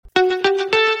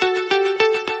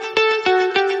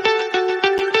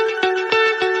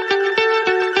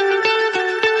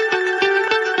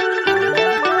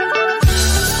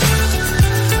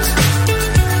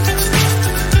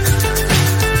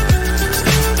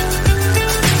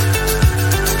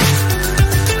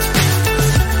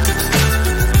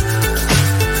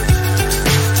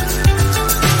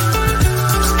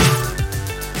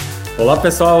Olá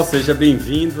pessoal, seja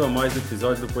bem-vindo a mais um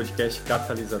episódio do podcast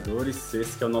Catalisadores.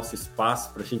 Esse que é o nosso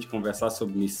espaço para a gente conversar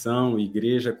sobre missão,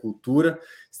 igreja, cultura.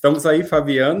 Estamos aí,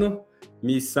 Fabiano,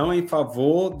 Missão em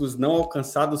Favor dos Não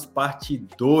Alcançados, Parte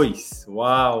 2.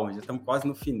 Uau, já estamos quase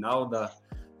no final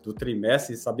do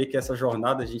trimestre. Sabia que essa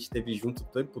jornada a gente teve junto o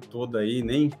tempo todo aí,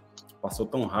 nem passou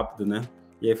tão rápido, né?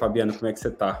 E aí, Fabiano, como é que você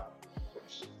está?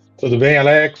 Tudo bem,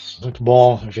 Alex? Muito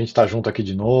bom. A gente está junto aqui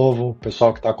de novo. O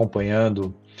pessoal que está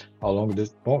acompanhando ao longo de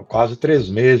quase 3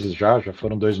 meses já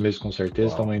foram 2 meses com certeza.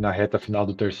 Uau. Estamos aí na reta final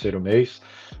do terceiro mês.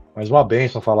 Mas uma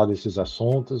bênção falar desses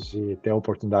assuntos e ter a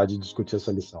oportunidade de discutir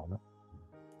essa lição,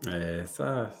 né?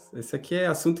 Esse aqui é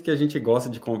assunto que a gente gosta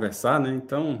de conversar, né?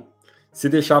 Então, se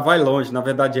deixar, vai longe. Na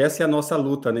verdade, essa é a nossa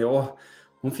luta, né?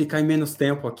 Vamos ficar em menos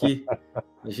tempo aqui.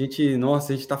 A gente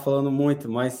está falando muito,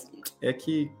 mas é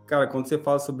que, cara, quando você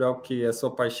fala sobre algo que é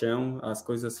sua paixão, as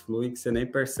coisas fluem que você nem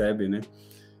percebe, né?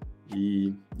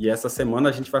 E essa semana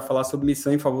a gente vai falar sobre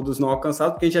missão em favor dos não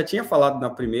alcançados, porque a gente já tinha falado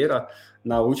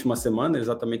na última semana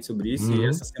exatamente sobre isso, e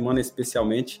essa semana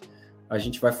especialmente a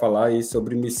gente vai falar aí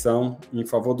sobre missão em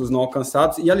favor dos não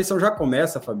alcançados. E a lição já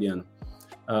começa, Fabiano,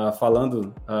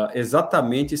 falando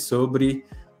exatamente sobre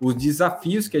os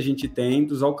desafios que a gente tem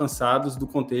dos alcançados do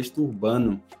contexto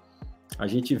urbano. A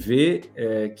gente vê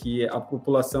que a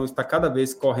população está cada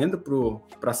vez correndo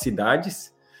para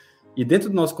cidades, e dentro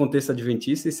do nosso contexto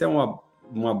adventista, isso é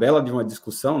uma bela de uma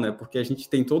discussão, né? Porque a gente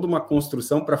tem toda uma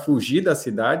construção para fugir das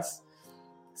cidades,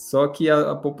 só que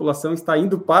a população está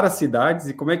indo para as cidades,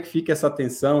 e como é que fica essa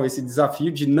tensão, esse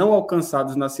desafio de não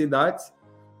alcançados nas cidades,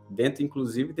 dentro,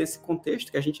 inclusive, desse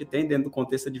contexto que a gente tem dentro do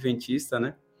contexto adventista,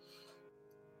 né?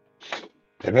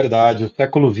 É verdade. O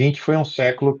século XX foi um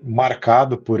século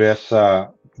marcado por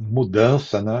essa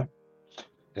mudança, né?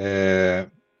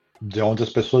 De onde as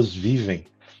pessoas vivem.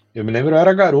 Eu me lembro, eu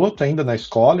era garoto ainda na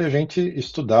escola e a gente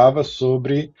estudava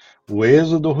sobre o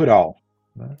êxodo rural,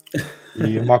 né?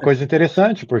 E uma coisa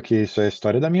interessante, porque isso é a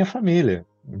história da minha família.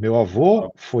 Meu avô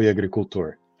foi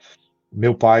agricultor.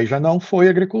 Meu pai já não foi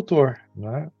agricultor,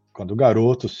 né? Quando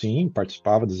garoto, sim,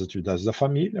 participava das atividades da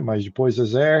família, mas depois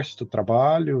exército,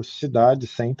 trabalho, cidade,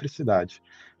 sempre cidade.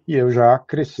 E eu já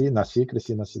nasci e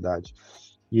cresci na cidade.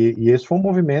 E esse foi um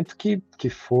movimento que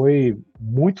foi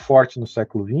muito forte no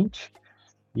século XX,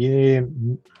 e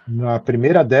na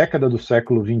primeira década do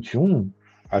século XXI,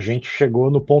 a gente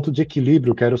chegou no ponto de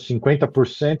equilíbrio, que era os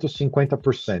 50%,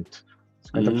 50%.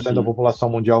 50% da população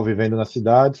mundial vivendo nas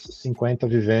cidades, 50%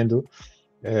 vivendo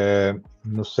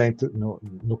no centro,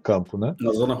 no campo, né?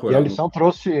 Na zona E a rural. lição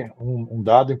trouxe um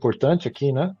dado importante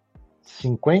aqui, né?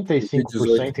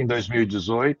 55% em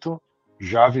 2018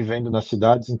 já vivendo nas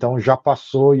cidades, então já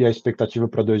passou, e a expectativa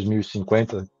para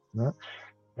 2050, né?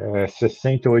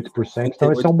 68%.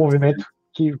 Então, esse é um movimento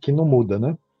que não muda,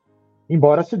 né?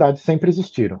 Embora as cidades sempre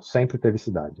existiram, sempre teve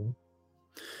cidade, né?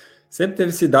 Sempre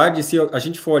teve cidade. Se a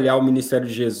gente for olhar o ministério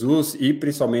de Jesus, e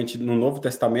principalmente no Novo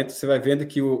Testamento, você vai vendo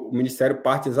que o ministério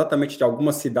parte exatamente de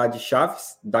algumas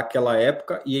cidades-chaves daquela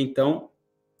época, e então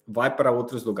vai para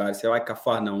outros lugares. Você vai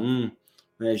Cafarnaum,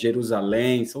 né,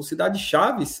 Jerusalém, são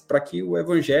cidades-chaves para que o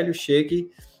evangelho chegue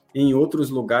em outros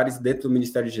lugares dentro do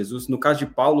ministério de Jesus. No caso de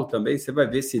Paulo também, você vai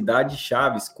ver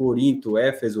cidades-chaves, Corinto,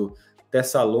 Éfeso,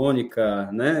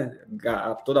 Tessalônica, né,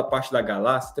 toda a parte da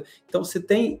Galácia. Então, você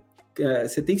tem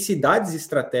cidades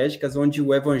estratégicas onde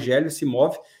o evangelho se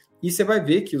move, e você vai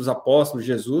ver que os apóstolos,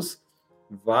 Jesus,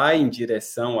 vai em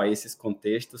direção a esses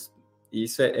contextos, e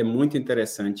isso é muito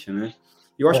interessante, né?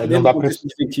 Eu acho que Não dá para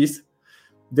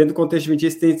dentro do contexto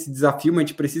adventista tem esse desafio, mas a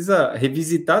gente precisa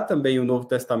revisitar também o Novo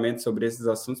Testamento sobre esses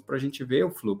assuntos para a gente ver o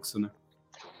fluxo, né?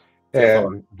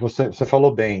 Você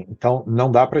falou bem. Então, não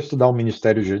dá para estudar o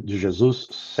ministério de Jesus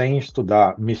sem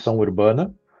estudar missão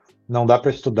urbana. Não dá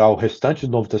para estudar o restante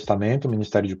do Novo Testamento, o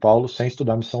ministério de Paulo, sem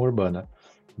estudar a missão urbana.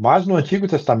 Mas no Antigo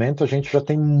Testamento a gente já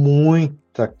tem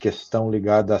muita questão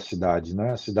ligada à cidade,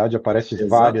 né? A cidade aparece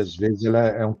várias vezes. Ela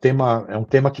é um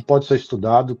tema que pode ser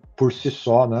estudado por si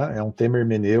só, né? É um tema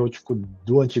hermenêutico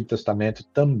do Antigo Testamento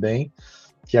também,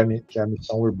 que é a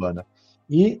missão urbana.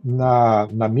 E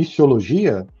na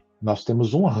missiologia, nós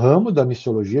temos um ramo da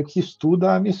missiologia que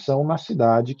estuda a missão na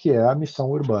cidade, que é a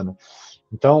missão urbana.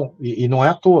 Então, e não é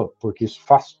à toa, porque isso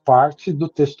faz parte do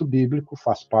texto bíblico,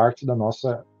 faz parte da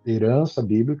nossa herança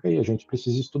bíblica, e a gente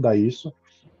precisa estudar isso,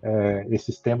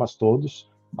 esses temas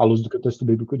todos, à luz do que o texto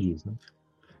bíblico diz, né?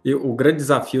 E o grande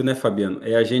desafio, né, Fabiano,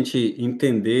 é a gente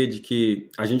entender de que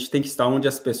a gente tem que estar onde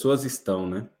as pessoas estão,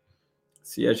 né?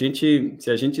 Se a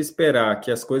gente esperar que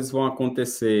as coisas vão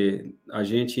acontecer, a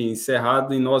gente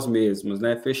encerrado em nós mesmos,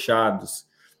 né, fechados,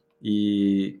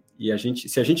 e E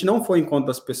se a gente não for em conta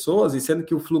das pessoas, e sendo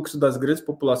que o fluxo das grandes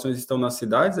populações estão nas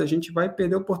cidades, a gente vai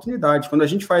perder a oportunidade. Quando a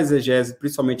gente faz exegese,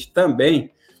 principalmente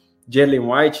também, de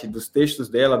Ellen White, dos textos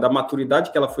dela, da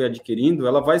maturidade que ela foi adquirindo,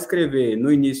 ela vai escrever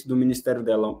no início do ministério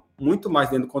dela muito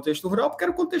mais dentro do contexto rural, porque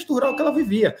era o contexto rural que ela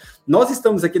vivia. Nós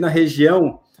estamos aqui na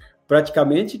região,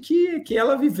 praticamente, que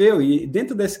ela viveu, e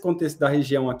dentro desse contexto da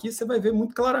região aqui, você vai ver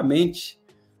muito claramente,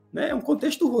 né? É um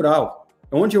contexto rural.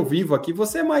 Onde eu vivo aqui,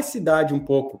 você é mais cidade um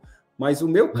pouco, mas o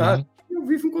meu caso, eu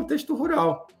vivo em contexto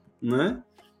rural, né?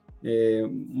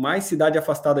 Mais cidade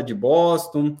afastada de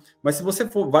Boston, mas se você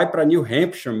vai para New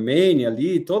Hampshire, Maine,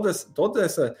 ali, toda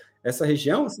essa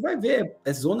região, você vai ver,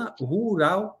 é zona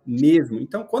rural mesmo.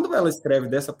 Então, quando ela escreve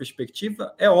dessa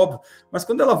perspectiva, é óbvio, mas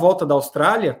quando ela volta da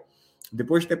Austrália,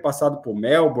 depois de ter passado por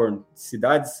Melbourne,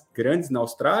 cidades grandes na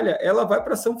Austrália, ela vai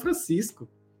para São Francisco,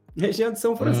 região de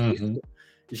São Francisco.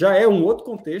 Já é um outro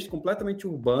contexto, completamente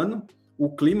urbano, o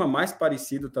clima mais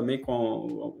parecido também com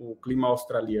o clima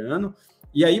australiano.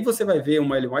 E aí você vai ver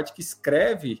uma Ellen White que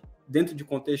escreve dentro de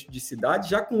contexto de cidade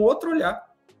já com outro olhar.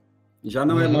 Já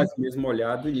não é mais o mesmo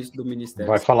olhar do início do ministério.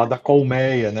 Vai falar da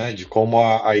colmeia, né? De como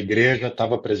a igreja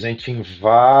estava presente em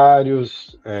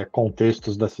vários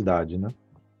contextos da cidade, né?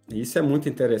 Isso é muito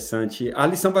interessante. A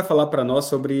lição vai falar para nós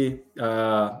sobre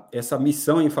essa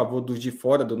missão em favor dos de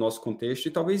fora do nosso contexto,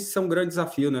 e talvez isso é um grande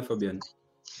desafio, né, Fabiano?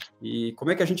 E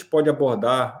como é que a gente pode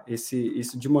abordar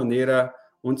isso de maneira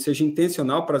onde seja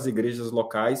intencional para as igrejas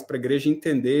locais, para a igreja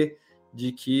entender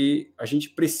de que a gente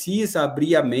precisa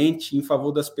abrir a mente em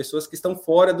favor das pessoas que estão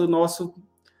fora do nosso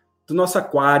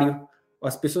aquário,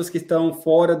 as pessoas que estão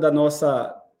fora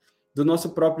do nosso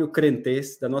próprio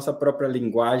crentez, da nossa própria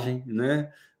linguagem,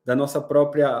 né? Da nossa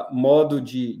própria modo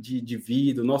de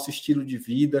vida, do nosso estilo de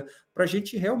vida, para a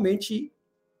gente realmente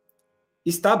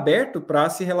estar aberto para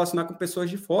se relacionar com pessoas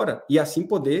de fora e assim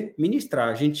poder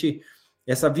ministrar.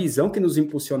 Essa visão que nos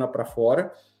impulsiona para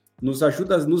fora nos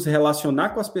ajuda a nos relacionar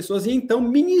com as pessoas e então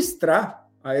ministrar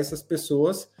a essas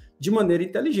pessoas de maneira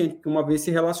inteligente, porque uma vez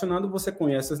se relacionando, você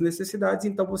conhece as necessidades,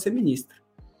 então você ministra.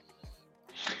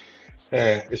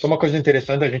 Isso é uma coisa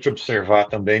interessante a gente observar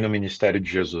também no ministério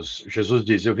de Jesus. Jesus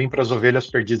diz, eu vim para as ovelhas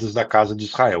perdidas da casa de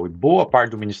Israel, e boa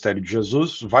parte do ministério de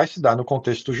Jesus vai se dar no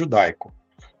contexto judaico.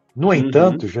 No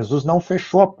entanto, Jesus não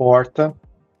fechou a porta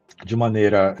de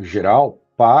maneira geral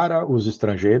para os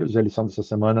estrangeiros. A lição dessa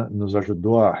semana nos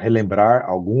ajudou a relembrar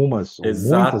algumas ou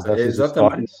muitas dessas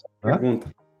histórias. Pergunta.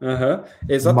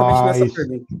 Exatamente nessa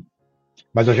pergunta.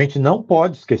 Mas a gente não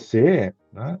pode esquecer,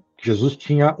 né, que Jesus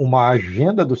tinha uma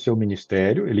agenda do seu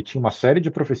ministério, ele tinha uma série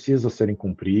de profecias a serem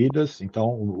cumpridas,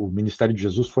 então o ministério de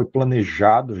Jesus foi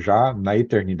planejado já na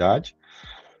eternidade,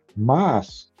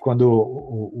 mas quando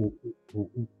o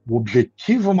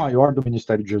objetivo maior do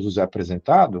ministério de Jesus é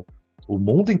apresentado, o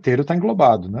mundo inteiro está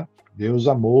englobado, né? Deus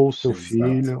amou o seu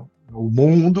filho,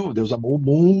 Deus amou o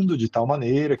mundo de tal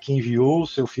maneira que enviou o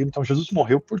seu filho, então Jesus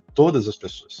morreu por todas as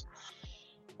pessoas.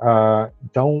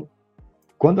 Então,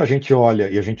 quando a gente olha,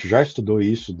 e a gente já estudou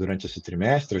isso durante esse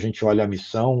trimestre, a gente olha a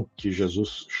missão que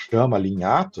Jesus chama ali em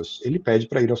Atos, ele pede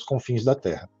para ir aos confins da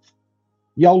terra.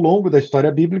 E ao longo da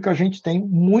história bíblica, a gente tem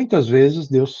muitas vezes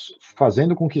Deus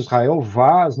fazendo com que Israel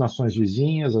vá às nações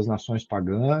vizinhas, às nações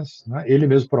pagãs, né? Ele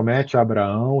mesmo promete a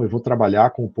Abraão, eu vou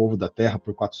trabalhar com o povo da terra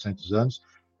por 400 anos.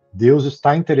 Deus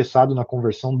está interessado na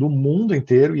conversão do mundo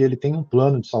inteiro e ele tem um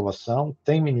plano de salvação,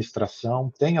 tem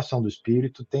ministração, tem ação do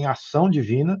Espírito, tem ação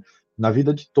divina na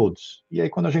vida de todos. E aí,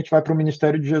 quando a gente vai para o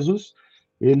ministério de Jesus,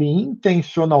 ele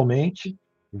intencionalmente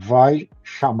vai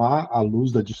chamar à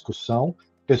luz da discussão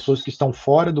pessoas que estão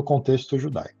fora do contexto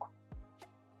judaico.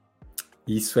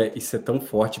 Isso é tão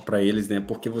forte para eles, né?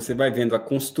 Porque você vai vendo a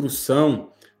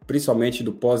construção, principalmente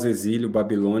do pós-exílio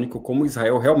babilônico, como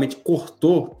Israel realmente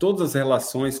cortou todas as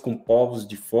relações com povos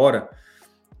de fora.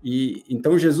 E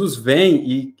então Jesus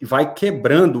vem e vai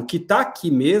quebrando. O que está aqui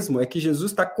mesmo é que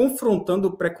Jesus está confrontando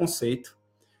o preconceito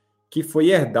que foi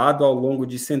herdado ao longo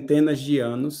de centenas de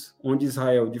anos, onde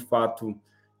Israel, de fato,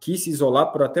 quis se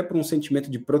isolar até por um sentimento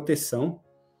de proteção,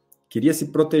 queria se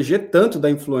proteger tanto da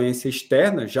influência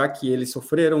externa, já que eles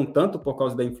sofreram tanto por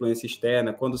causa da influência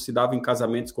externa, quando se davam em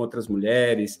casamentos com outras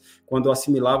mulheres, quando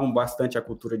assimilavam bastante a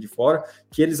cultura de fora,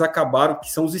 que eles acabaram, que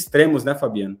são os extremos, né,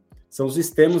 Fabiano? São os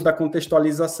extremos da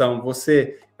contextualização.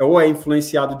 Você ou é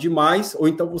influenciado demais, ou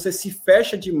então você se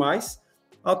fecha demais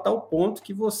a tal ponto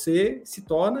que você se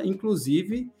torna,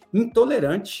 inclusive,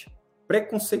 intolerante,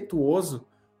 preconceituoso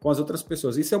com as outras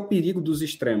pessoas. Isso é o perigo dos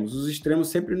extremos. Os extremos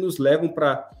sempre nos levam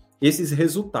para esses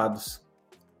resultados.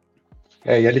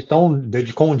 E a lição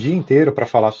dedicou um dia inteiro para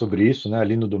falar sobre isso, né?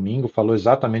 Ali no domingo, falou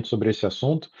exatamente sobre esse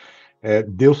assunto.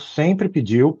 Deus sempre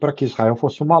pediu para que Israel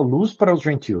fosse uma luz para os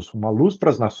gentios, uma luz para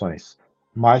as nações.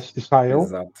 Mas Israel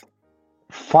Exato.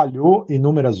 falhou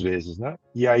inúmeras vezes, né?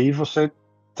 E aí você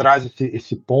traz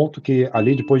esse ponto que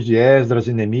ali depois de Esdras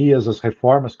e Neemias, as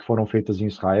reformas que foram feitas em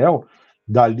Israel,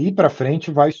 dali para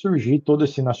frente vai surgir todo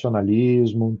esse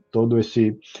nacionalismo, todo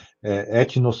esse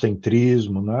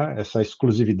etnocentrismo, né? Essa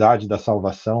exclusividade da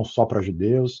salvação só para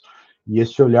judeus, e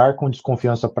esse olhar com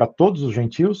desconfiança para todos os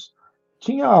gentios.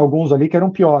 Tinha alguns ali que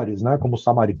eram piores, né? Como os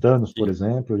samaritanos, por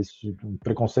exemplo, um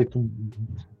preconceito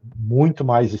muito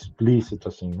mais explícito,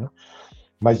 assim, né?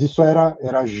 Mas isso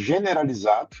era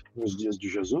generalizado nos dias de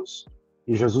Jesus,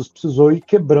 e Jesus precisou ir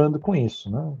quebrando com isso,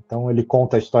 né? Então ele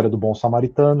conta a história do bom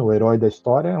samaritano, o herói da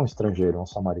história é um estrangeiro, é um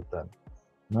samaritano,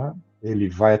 né? Ele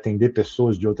vai atender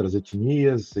pessoas de outras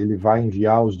etnias, ele vai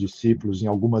enviar os discípulos em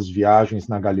algumas viagens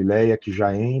na Galileia, que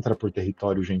já entra por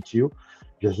território gentil.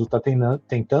 Jesus está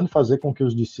tentando fazer com que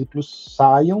os discípulos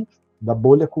saiam da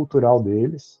bolha cultural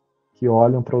deles, que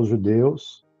olham para os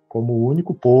judeus como o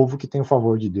único povo que tem o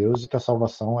favor de Deus e que a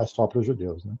salvação é só para os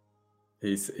judeus, né?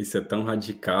 Isso é tão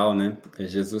radical, né?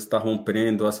 Jesus está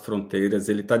rompendo as fronteiras,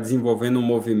 ele está desenvolvendo um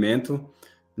movimento,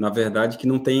 na verdade, que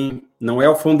não é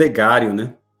alfandegário,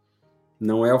 né?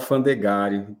 Não é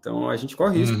alfandegário. Então, a gente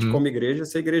corre risco de, como igreja,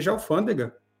 ser igreja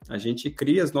alfândega. A gente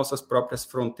cria as nossas próprias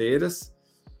fronteiras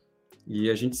e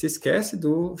a gente se esquece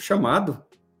do chamado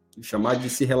de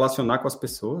se relacionar com as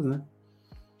pessoas, né?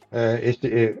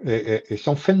 Esse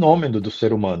é um fenômeno do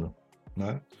ser humano,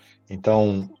 né?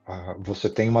 Então, você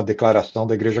tem uma declaração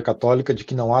da Igreja Católica de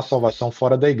que não há salvação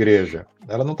fora da Igreja.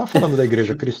 Ela não está falando da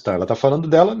Igreja cristã, ela está falando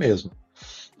dela mesma.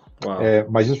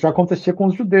 Mas isso já acontecia com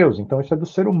os judeus, então isso é do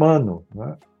ser humano,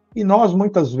 né? E nós,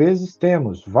 muitas vezes,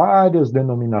 temos várias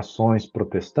denominações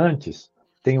protestantes,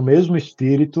 têm o mesmo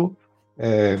espírito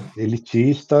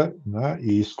elitista, né,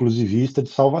 e exclusivista de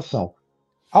salvação.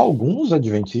 Alguns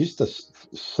adventistas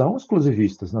são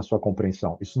exclusivistas na sua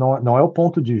compreensão. Isso não é o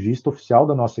ponto de vista oficial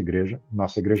da nossa igreja.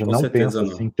 Nossa igreja não pensa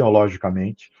assim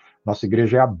teologicamente. Nossa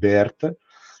igreja é aberta,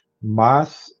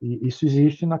 mas isso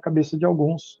existe na cabeça de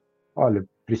alguns. Olha,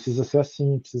 precisa ser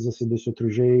assim, precisa ser desse outro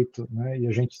jeito, né? E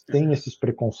a gente tem esses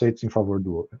preconceitos em favor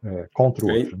contra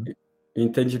o outro, né?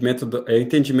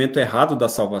 Entendimento errado da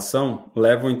salvação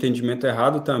leva ao entendimento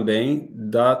errado também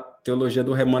da teologia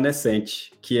do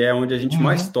remanescente, que é onde a gente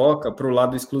mais toca para o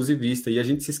lado exclusivista, e a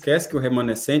gente se esquece que o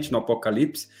remanescente no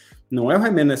Apocalipse não é o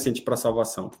remanescente para a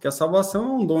salvação, porque a salvação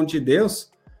é um dom de Deus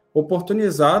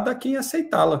oportunizado a quem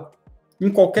aceitá-la,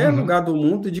 em qualquer lugar do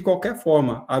mundo e de qualquer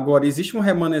forma. Agora, existe um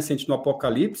remanescente no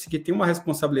Apocalipse que tem uma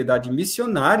responsabilidade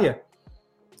missionária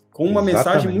com uma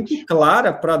mensagem muito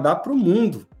clara para dar para o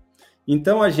mundo.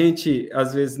 Então, a gente,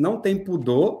 às vezes, não tem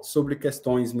pudor sobre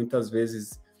questões, muitas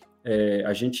vezes,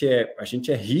 a gente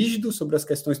é rígido sobre as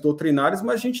questões doutrinárias,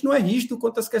 mas a gente não é rígido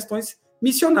quanto às questões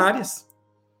missionárias,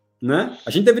 né?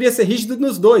 A gente deveria ser rígido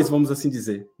nos dois, vamos assim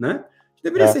dizer, né? A gente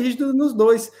deveria ser rígido nos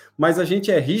dois, mas a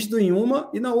gente é rígido em uma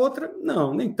e na outra,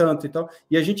 não, nem tanto e tal.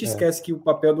 E a gente esquece que o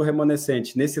papel do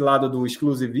remanescente, nesse lado do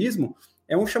exclusivismo,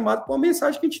 é um chamado para uma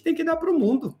mensagem que a gente tem que dar para o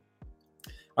mundo.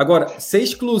 Agora, ser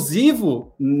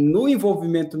exclusivo no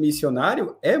envolvimento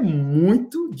missionário é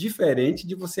muito diferente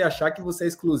de você achar que você é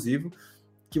exclusivo,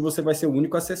 que você vai ser o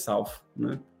único a ser salvo,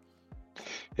 né?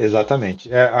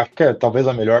 Exatamente. Acho que talvez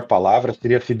a melhor palavra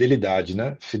seria fidelidade,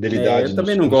 né? Fidelidade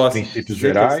nos princípios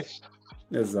gerais.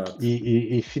 Exato.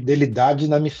 E fidelidade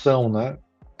na missão, né?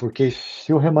 Porque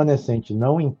se o remanescente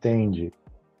não entende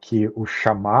que o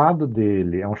chamado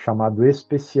dele é um chamado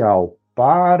especial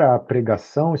para a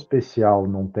pregação especial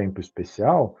num tempo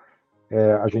especial,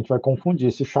 a gente vai confundir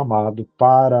esse chamado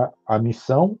para a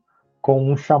missão com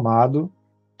um chamado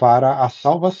para a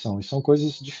salvação. E são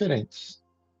coisas diferentes.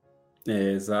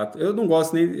 Exato. Eu não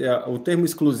gosto nem... O termo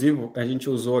exclusivo a gente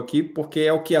usou aqui porque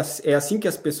é assim que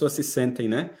as pessoas se sentem,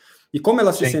 né? E como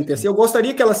elas se sentem assim, eu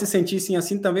gostaria que elas se sentissem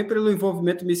assim também pelo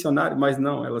envolvimento missionário, mas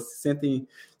não, elas se sentem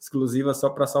exclusivas só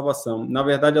para a salvação. Na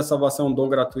verdade, a salvação é um dom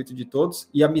gratuito de todos,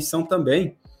 e a missão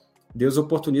também. Deus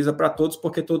oportuniza para todos,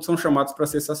 porque todos são chamados para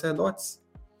ser sacerdotes.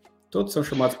 Todos são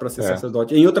chamados para ser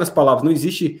sacerdotes. Em outras palavras,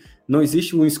 não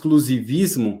existe um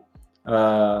exclusivismo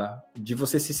de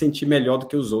você se sentir melhor do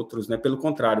que os outros, né? Pelo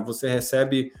contrário, você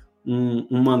recebe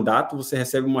um mandato, você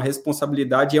recebe uma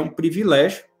responsabilidade, é um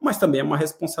privilégio, mas também é uma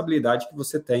responsabilidade que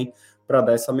você tem para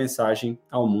dar essa mensagem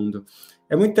ao mundo.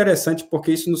 É muito interessante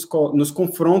porque isso nos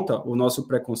confronta o nosso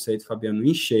preconceito, Fabiano,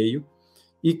 em cheio,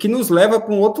 e que nos leva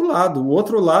para um outro lado. O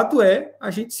outro lado é a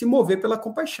gente se mover pela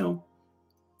compaixão.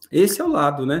 Esse é o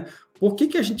lado, né? Por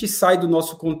que a gente sai do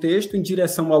nosso contexto em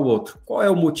direção ao outro? Qual é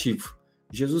o motivo?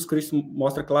 Jesus Cristo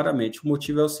mostra claramente. O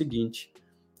motivo é o seguinte: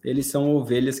 Eles são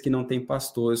ovelhas que não têm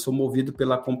pastor. Eu sou movido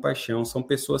pela compaixão. São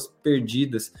pessoas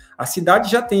perdidas. A cidade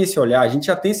já tem esse olhar. A gente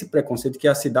já tem esse preconceito que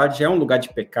a cidade já é um lugar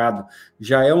de pecado,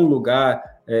 já é um lugar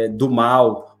do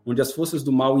mal, onde as forças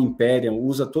do mal imperiam,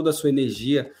 usa toda a sua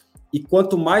energia. E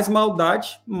quanto mais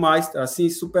maldade, mais assim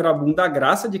superabunda a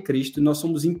graça de Cristo. E nós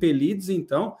somos impelidos,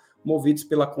 então, movidos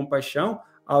pela compaixão,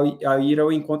 a ir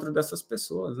ao encontro dessas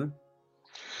pessoas, né?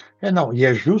 Não, e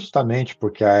é justamente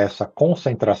porque há essa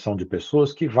concentração de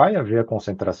pessoas que vai haver a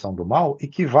concentração do mal e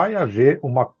que vai haver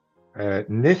uma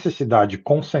necessidade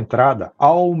concentrada,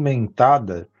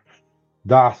 aumentada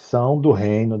da ação do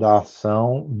reino, da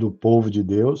ação do povo de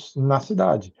Deus na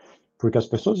cidade, porque as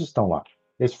pessoas estão lá.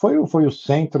 Esse foi o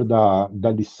centro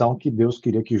da lição que Deus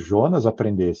queria que Jonas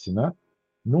aprendesse, né?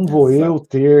 Não vou eu Exato.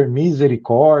 ter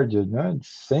misericórdia, né, de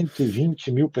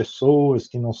 120 mil pessoas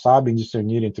que não sabem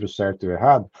discernir entre o certo e o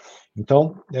errado?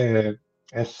 Então,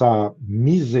 essa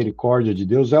misericórdia de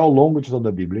Deus é ao longo de toda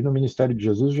a Bíblia. E no ministério de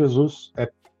Jesus, Jesus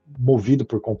é movido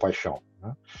por compaixão,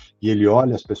 né? E ele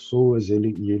olha as pessoas, e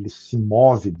ele se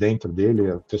move dentro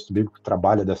dele. O texto bíblico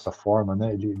trabalha dessa forma,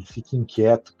 né? Ele fica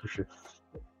inquieto, puxa,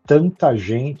 tanta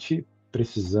gente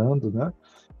precisando, né?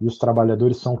 E os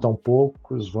trabalhadores são tão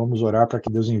poucos, vamos orar para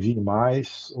que Deus envie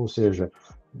mais. Ou seja,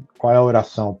 qual é a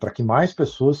oração? Para que mais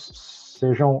pessoas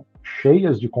sejam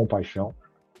cheias de compaixão,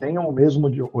 tenham o mesmo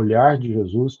olhar de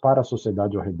Jesus para a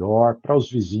sociedade ao redor, para os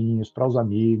vizinhos, para os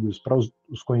amigos, para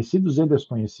os conhecidos e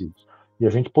desconhecidos. E a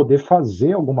gente poder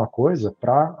fazer alguma coisa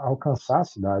para alcançar a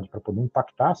cidade, para poder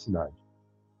impactar a cidade.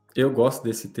 Eu gosto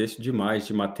desse texto demais,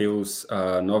 de Mateus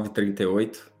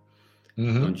 9:38,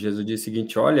 onde Jesus diz o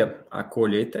seguinte: olha, a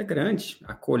colheita é grande,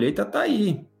 a colheita está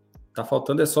aí, está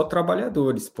faltando só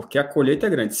trabalhadores, porque a colheita é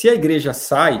grande. Se a igreja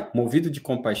sai, movida de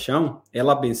compaixão,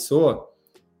 ela abençoa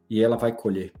e ela vai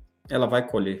colher,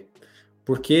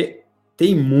 porque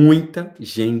tem muita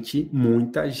gente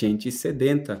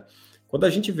sedenta. Quando a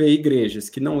gente vê igrejas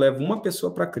que não levam uma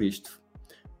pessoa para Cristo,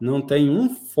 não tem um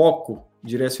foco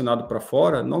direcionado para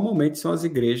fora, normalmente são as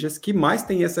igrejas que mais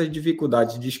têm essas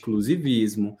dificuldades de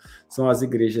exclusivismo, são as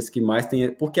igrejas que mais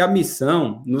têm... Porque a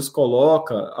missão nos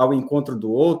coloca ao encontro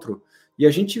do outro e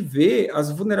a gente vê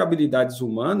as vulnerabilidades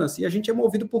humanas e a gente é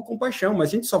movido por compaixão, mas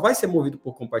a gente só vai ser movido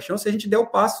por compaixão se a gente der o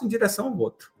passo em direção ao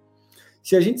outro.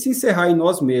 Se a gente se encerrar em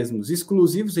nós mesmos,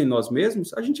 exclusivos em nós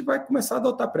mesmos, a gente vai começar a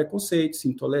adotar preconceitos,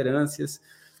 intolerâncias,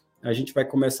 a gente vai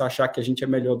começar a achar que a gente é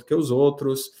melhor do que os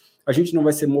outros, a gente não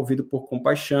vai ser movido por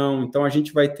compaixão, então a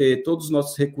gente vai ter todos os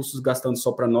nossos recursos gastando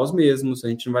só para nós mesmos, a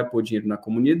gente não vai pôr dinheiro na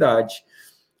comunidade.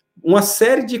 Uma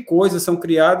série de coisas são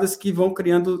criadas que vão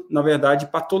criando, na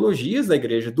verdade, patologias da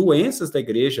igreja, doenças da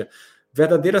igreja,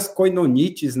 verdadeiras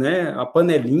coinonites, né? A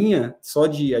panelinha só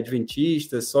de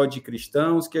adventistas, só de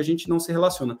cristãos, que a gente não se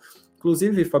relaciona.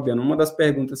 Inclusive, Fabiano, uma das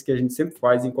perguntas que a gente sempre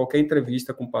faz em qualquer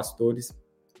entrevista com pastores,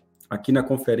 aqui na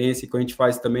conferência, que a gente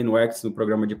faz também no X, no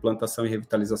programa de plantação e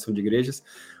revitalização de igrejas,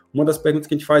 uma das perguntas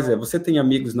que a gente faz é: você tem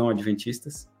amigos não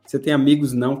adventistas? Você tem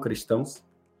amigos não cristãos?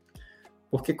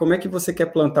 Porque como é que você quer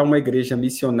plantar uma igreja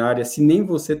missionária se nem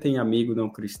você tem amigo não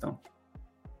cristão?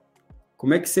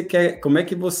 Como é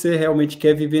que você realmente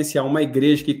quer vivenciar uma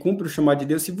igreja que cumpre o chamado de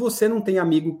Deus se você não tem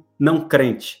amigo não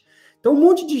crente? Então, um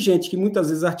monte de gente que muitas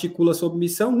vezes articula sobre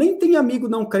missão, nem tem amigo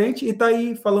não crente e está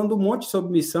aí falando um monte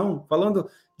sobre missão, falando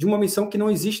de uma missão que não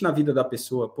existe na vida da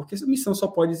pessoa, porque essa missão só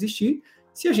pode existir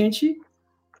se a gente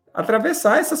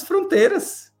atravessar essas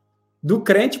fronteiras do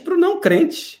crente para o não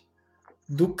crente,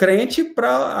 do crente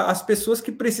para as pessoas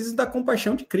que precisam da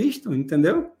compaixão de Cristo,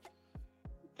 entendeu?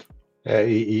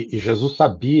 E Jesus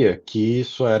sabia que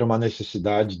isso era uma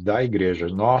necessidade da igreja.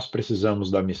 Nós precisamos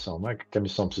da missão, não é que a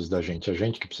missão precisa da gente, é a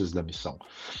gente que precisa da missão.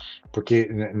 Porque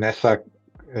nessa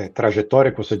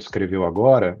trajetória que você descreveu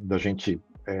agora, da gente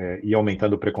ir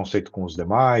aumentando o preconceito com os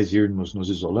demais, irmos nos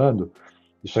isolando,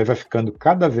 isso aí vai ficando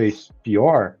cada vez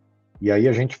pior, e aí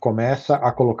a gente começa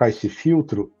a colocar esse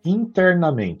filtro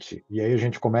internamente, e aí a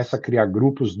gente começa a criar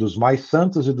grupos dos mais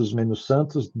santos e dos menos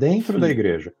santos dentro da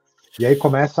igreja. E aí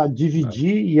começa a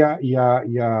dividir e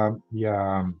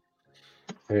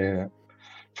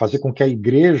fazer com que a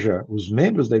igreja, os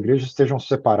membros da igreja estejam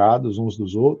separados uns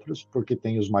dos outros, porque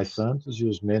tem os mais santos e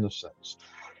os menos santos.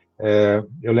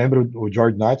 Eu lembro, o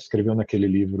George Knight escreveu naquele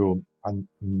livro A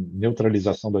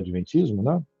Neutralização do Adventismo,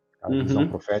 né? A visão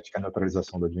profética, a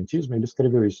neutralização do Adventismo. Ele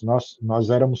escreveu isso: nós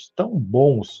éramos tão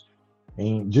bons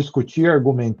em discutir e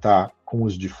argumentar com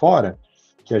os de fora,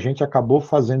 que a gente acabou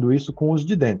fazendo isso com os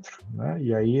de dentro, né?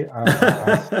 E aí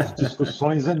as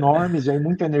discussões enormes, e aí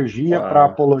muita energia para a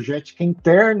apologética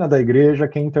interna da igreja,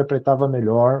 quem interpretava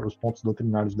melhor os pontos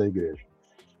doutrinários da igreja.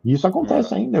 E isso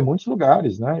acontece Ora, ainda em muitos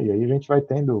lugares, né? E aí a gente vai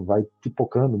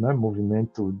pipocando, né?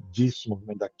 Movimento disso,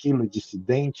 movimento daquilo,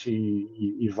 dissidente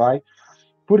e vai.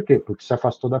 Por quê? Porque se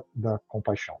afastou da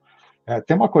compaixão.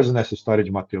 Tem uma coisa nessa história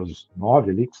de Mateus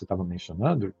 9 ali, que você estava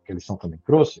mencionando, que a lição também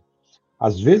trouxe.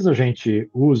 Às vezes a gente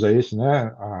usa esse,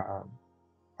 né?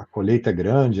 A colheita é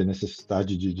grande, a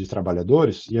necessidade de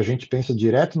trabalhadores, e a gente pensa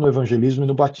direto no evangelismo e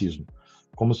no batismo.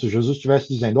 Como se Jesus estivesse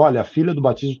dizendo: olha, a fila do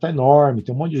batismo está enorme,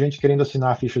 tem um monte de gente querendo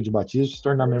assinar a ficha de batismo e se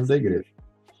tornar membro da igreja.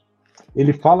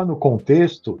 Ele fala no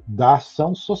contexto da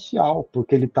ação social,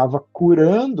 porque ele estava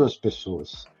curando as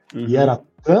pessoas. E era uhum,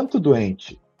 tanto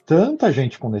doente, tanta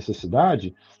gente com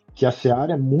necessidade, que a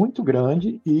seara é muito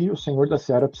grande e o Senhor da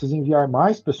seara precisa enviar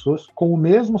mais pessoas com o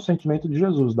mesmo sentimento de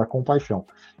Jesus, da compaixão.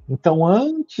 Então,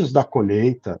 antes da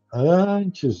colheita,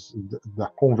 antes da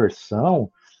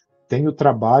conversão, tem o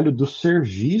trabalho do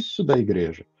serviço da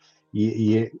igreja.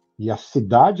 E a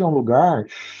cidade é um lugar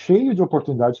cheio de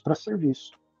oportunidades para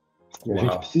serviço. E a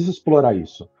gente uau. precisa explorar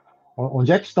isso.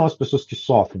 Onde é que estão as pessoas que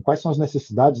sofrem? Quais são as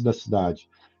necessidades da cidade?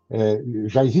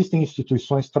 Já existem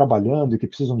instituições trabalhando e que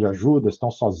precisam de ajuda, estão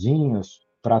sozinhas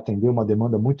para atender uma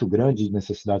demanda muito grande de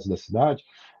necessidades da cidade.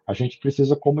 A gente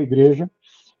precisa, como igreja,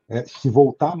 se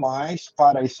voltar mais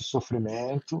para esse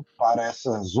sofrimento, para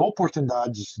essas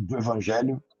oportunidades do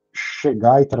evangelho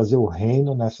chegar e trazer o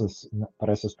reino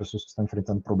para essas pessoas que estão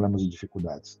enfrentando problemas e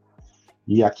dificuldades.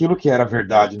 E aquilo que era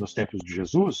verdade nos tempos de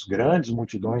Jesus, grandes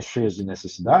multidões cheias de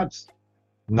necessidades,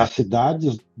 nas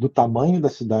cidades do tamanho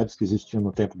das cidades que existiam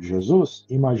no tempo de Jesus,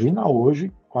 imagina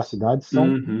hoje, com as cidades são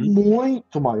Uhum.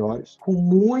 muito maiores, com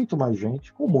muito mais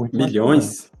gente, com muito mais problema.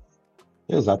 Milhões,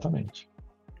 Exatamente.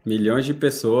 milhões de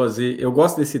pessoas. E eu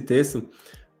gosto desse texto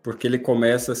porque ele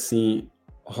começa assim: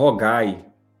 rogai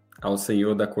ao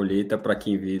Senhor da colheita para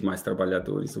que envie mais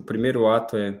trabalhadores. O primeiro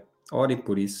ato é: orem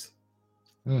por isso.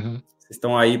 Uhum, Vocês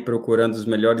estão aí procurando os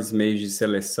melhores meios de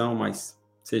seleção, mas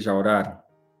vocês já oraram?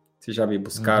 Vocês já me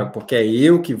buscaram? uhum, Porque é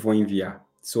eu que vou enviar.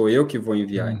 Sou eu que vou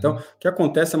enviar. Então, uhum, o que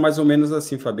acontece é mais ou menos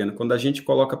assim, Fabiano. Quando a gente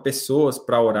coloca pessoas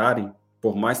para orarem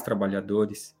por mais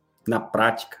trabalhadores, na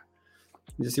prática,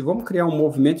 diz assim: vamos criar um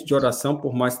movimento de oração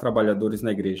por mais trabalhadores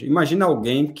na igreja. Imagina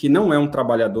alguém que não é um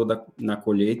trabalhador na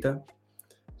colheita,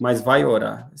 mas vai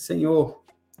orar. Senhor,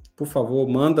 por favor,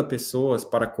 manda pessoas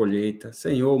para a colheita.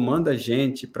 Senhor, manda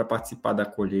gente para participar da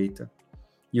colheita.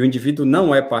 E o indivíduo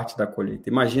não é parte da colheita.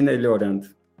 Imagina ele orando.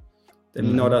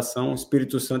 Termina a uhum, oração, o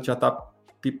Espírito Santo já está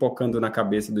pipocando na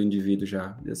cabeça do indivíduo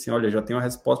já. Diz assim: olha, já tenho uma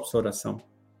resposta para sua oração.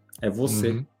 É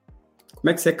você. uhum, Como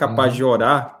é que você é capaz uhum, de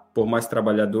orar por mais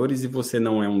trabalhadores e você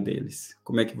não é um deles?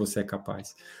 Como é que você é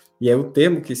capaz? E aí o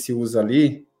termo que se usa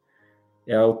ali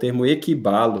é o termo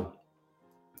equibalo,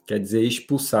 quer dizer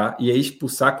expulsar, e é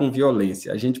expulsar com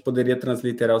violência. A gente poderia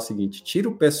transliterar o seguinte: tira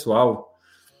o pessoal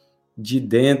de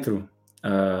dentro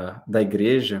da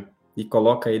igreja e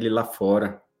coloca ele lá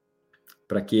fora,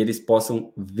 para que eles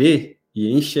possam ver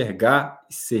e enxergar,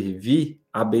 servir,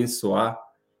 abençoar,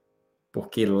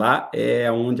 porque lá é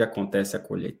onde acontece a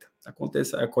colheita.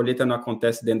 A colheita não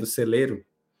acontece dentro do celeiro,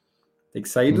 tem que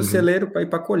sair do uhum, celeiro para ir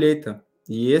para a colheita.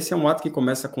 E esse é um ato que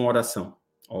começa com oração.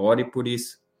 Ore por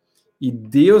isso. E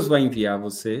Deus vai enviar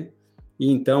você.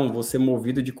 E então, você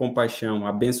movido de compaixão,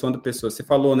 abençoando pessoas. Você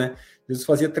falou, né? Jesus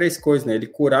fazia três coisas, né? Ele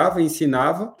curava,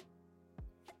 ensinava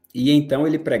e então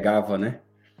ele pregava, né?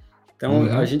 Então,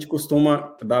 a uhum, gente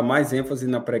costuma dar mais ênfase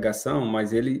na pregação,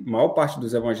 mas a maior parte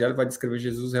dos evangelhos vai descrever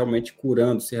Jesus realmente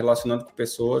curando, se relacionando com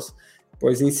pessoas,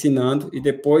 depois ensinando e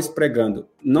depois pregando.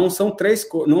 Não são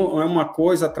não é uma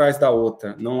coisa atrás da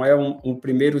outra, não é um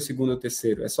primeiro, o segundo, o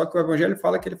terceiro. É só que o evangelho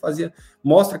fala que ele fazia,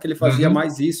 mostra que ele fazia uhum,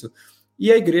 mais isso.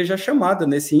 E a igreja é chamada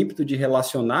nesse ímpeto de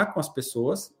relacionar com as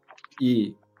pessoas,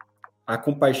 e a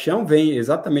compaixão vem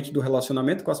exatamente do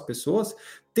relacionamento com as pessoas,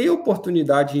 ter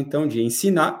oportunidade então de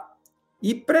ensinar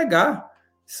e pregar.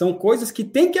 São coisas que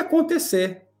tem que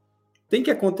acontecer,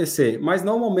 mas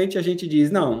normalmente a gente diz,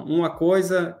 não, uma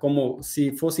coisa como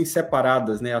se fossem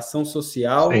separadas, né? Ação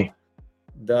social sim.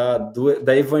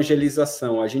 da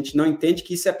evangelização. A gente não entende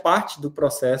que isso é parte do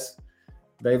processo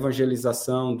da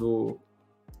evangelização,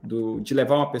 de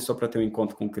levar uma pessoa para ter um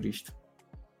encontro com Cristo.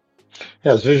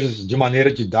 Às vezes, de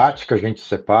maneira didática, a gente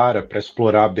separa para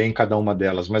explorar bem cada uma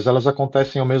delas, mas elas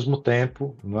acontecem ao mesmo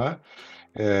tempo, não é?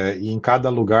 E em cada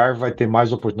lugar vai ter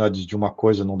mais oportunidades de uma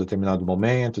coisa num determinado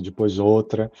momento, depois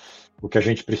outra. O que a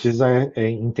gente precisa é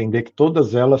entender que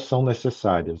todas elas são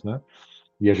necessárias, né?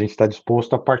 E a gente está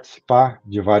disposto a participar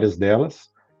de várias delas.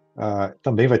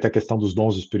 Também vai ter a questão dos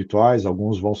dons espirituais,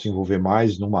 alguns vão se envolver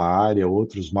mais numa área,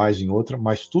 outros mais em outra,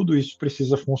 mas tudo isso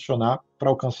precisa funcionar para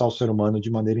alcançar o ser humano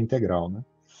de maneira integral, né?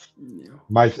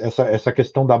 Mas essa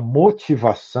questão da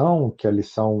motivação que a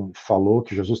lição falou,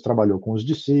 que Jesus trabalhou com os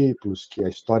discípulos, que a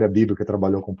história bíblica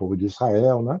trabalhou com o povo de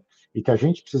Israel, né? E que a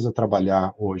gente precisa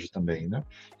trabalhar hoje também, né?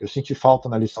 Eu senti falta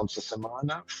na lição dessa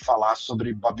semana falar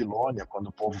sobre Babilônia, quando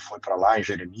o povo foi para lá em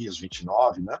Jeremias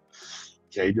 29, né?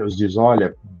 Que aí Deus diz,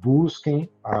 olha, busquem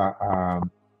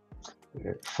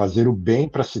fazer o bem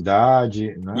para a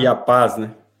cidade, né? E a paz,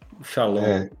 né? O shalom.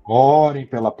 Orem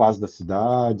pela paz da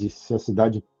cidade, se a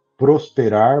cidade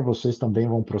prosperar, vocês também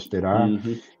vão prosperar.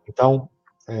 Uhum. Então,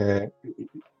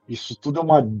 isso tudo é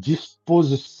uma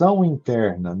disposição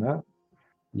interna, né?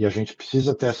 E a gente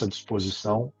precisa ter essa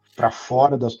disposição para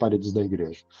fora das paredes da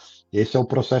igreja. Esse é o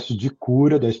processo de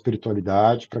cura da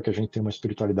espiritualidade, para que a gente tenha uma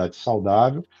espiritualidade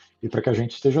saudável e para que a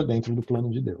gente esteja dentro do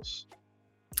plano de Deus.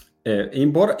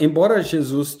 Embora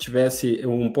Jesus tivesse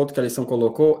um ponto que a lição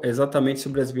colocou exatamente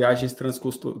sobre as viagens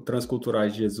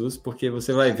transculturais de Jesus, porque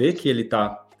você vai ver que ele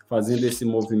está fazendo esse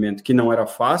movimento que não era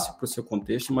fácil para o seu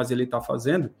contexto, mas ele está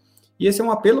fazendo. E esse é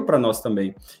um apelo para nós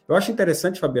também. Eu acho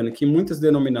interessante, Fabiano, que em muitas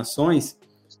denominações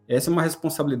essa é uma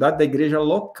responsabilidade da igreja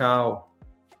local.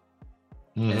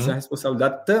 Essa é uma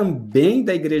responsabilidade também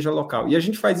da igreja local. E a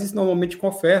gente faz isso normalmente com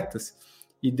ofertas.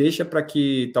 E deixa para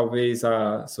que talvez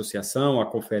a associação, a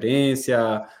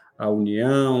conferência, a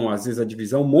união, às vezes a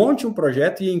divisão, monte um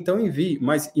projeto e então envie.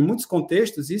 Mas em muitos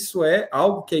contextos isso é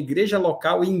algo que a igreja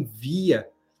local envia,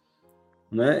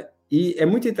 né? E é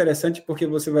muito interessante porque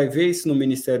você vai ver isso no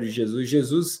ministério de Jesus.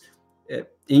 Jesus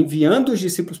enviando os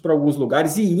discípulos para alguns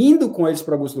lugares e indo com eles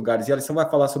para alguns lugares. E a lição vai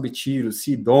falar sobre Tiro,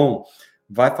 Sidom,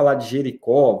 vai falar de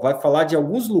Jericó, vai falar de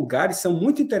alguns lugares que são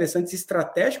muito interessantes,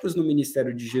 estratégicos no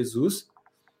ministério de Jesus,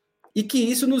 e que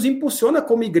isso nos impulsiona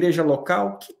como igreja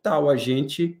local. Que tal a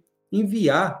gente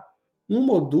enviar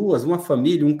uma ou duas, uma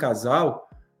família, um casal,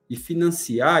 e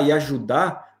financiar e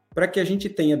ajudar para que a gente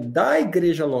tenha da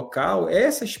igreja local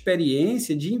essa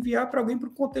experiência de enviar para alguém para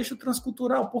o contexto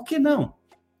transcultural? Por que não?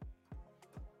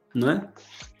 Não é?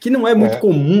 Que não é muito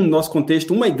comum no nosso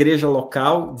contexto uma igreja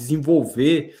local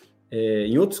desenvolver.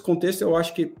 Em outros contextos eu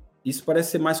acho que isso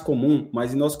parece ser mais comum,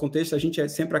 mas em nosso contexto a gente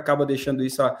sempre acaba deixando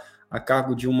isso a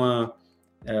cargo de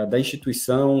da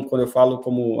instituição, quando eu falo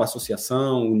como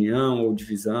associação, união ou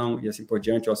divisão e assim por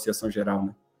diante, ou associação geral,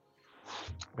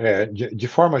 né? De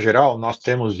forma geral, nós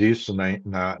temos isso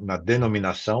na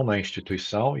denominação, na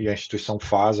instituição, e a instituição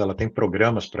ela tem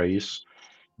programas para isso.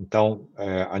 Então,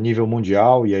 a nível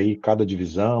mundial, e aí cada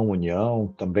divisão,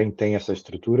 união, também tem essa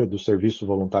estrutura do Serviço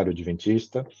Voluntário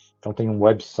Adventista. Então, tem um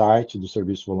website do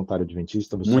Serviço Voluntário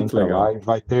Adventista, você Muito entra legal. lá e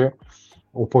vai ter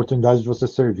oportunidade de você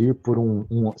servir por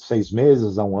 6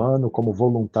 meses a 1 ano como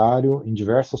voluntário em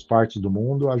diversas partes do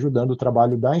mundo, ajudando o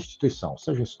trabalho da instituição,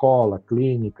 seja escola,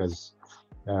 clínicas,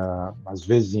 às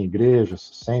vezes em igrejas,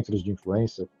 centros de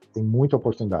influência, tem muita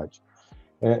oportunidade.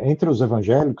 Entre os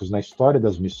evangélicos, na história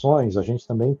das missões, a gente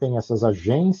também tem essas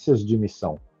agências de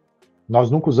missão.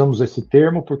 Nós nunca usamos esse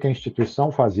termo porque a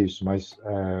instituição faz isso, mas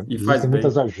existem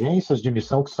muitas agências de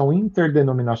missão que são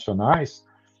interdenominacionais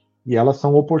e elas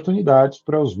são oportunidades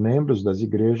para os membros das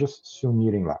igrejas se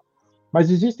unirem lá.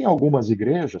 Mas existem algumas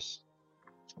igrejas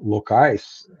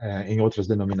locais, em outras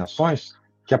denominações,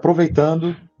 que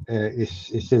aproveitando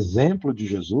esse exemplo de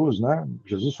Jesus, né?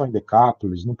 Jesus foi em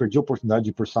Decápolis, não perdia a oportunidade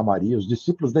de ir por Samaria, os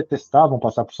discípulos detestavam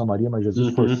passar por Samaria, mas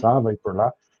Jesus forçava a ir por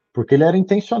lá, porque ele era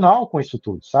intencional com isso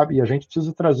tudo, sabe? E a gente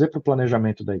precisa trazer para o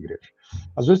planejamento da igreja.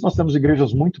 Às vezes nós temos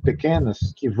igrejas muito pequenas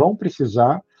que vão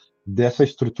precisar dessa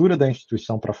estrutura da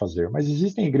instituição para fazer, mas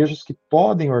existem igrejas que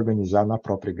podem organizar na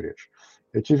própria igreja.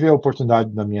 Eu tive a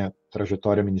oportunidade na minha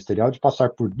trajetória ministerial de passar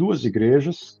por 2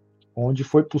 igrejas onde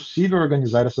foi possível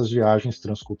organizar essas viagens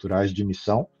transculturais de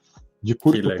missão de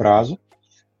curto prazo.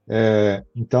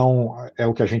 Então, é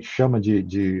o que a gente chama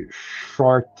de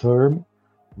short-term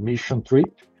mission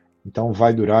trip. Então,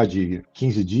 vai durar de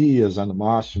 15 dias a, no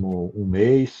máximo, 1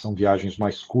 mês. São viagens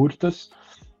mais curtas,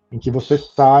 em que você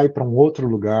sai para um outro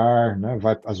lugar, né?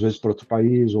 Vai, às vezes, para outro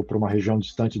país ou para uma região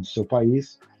distante do seu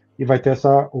país, e vai ter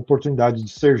essa oportunidade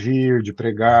de servir, de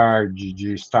pregar,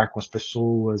 de estar com as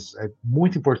pessoas. É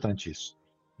muito importante isso.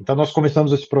 Então, nós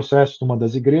começamos esse processo numa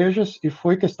das igrejas e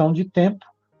foi questão de tempo.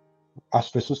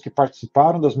 As pessoas que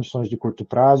participaram das missões de curto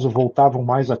prazo voltavam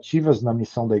mais ativas na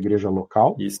missão da igreja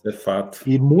local. Isso é fato.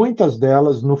 E muitas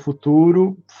delas, no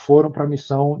futuro, foram para a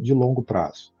missão de longo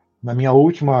prazo. Na minha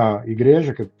última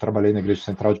igreja, que eu trabalhei na Igreja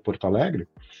Central de Porto Alegre,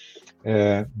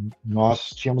 nós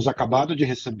tínhamos acabado de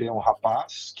receber um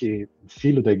rapaz que,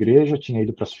 filho da igreja, tinha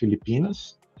ido para as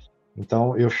Filipinas.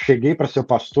 Então, eu cheguei para ser o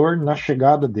pastor na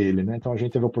chegada dele, né? Então, a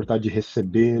gente teve a oportunidade de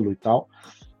recebê-lo e tal.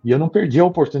 E eu não perdi a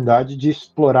oportunidade de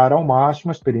explorar ao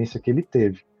máximo a experiência que ele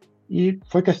teve. E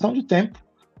foi questão de tempo.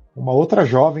 Uma outra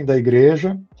jovem da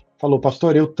igreja falou,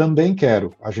 pastor, eu também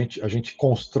quero. A gente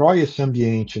constrói esse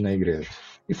ambiente na igreja.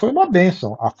 E foi uma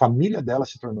bênção. A família dela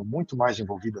se tornou muito mais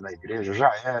envolvida na igreja,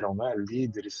 já eram, né,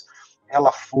 líderes.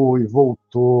 Ela foi,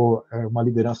 voltou, uma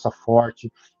liderança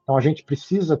forte. Então a gente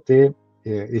precisa ter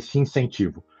esse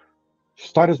incentivo.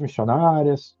 Histórias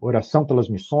missionárias, oração pelas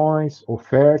missões,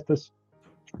 ofertas,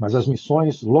 mas as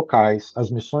missões locais, as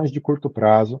missões de curto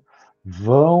prazo,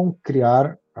 vão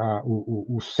criar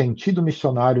o sentido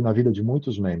missionário na vida de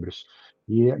muitos membros.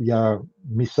 E a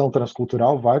missão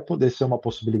transcultural vai poder ser uma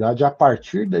possibilidade a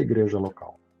partir da igreja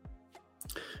local.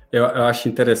 Eu acho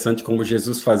interessante como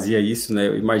Jesus fazia isso, né?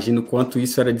 Eu imagino o quanto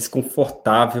isso era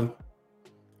desconfortável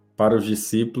para os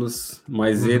discípulos,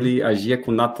 mas ele agia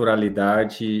com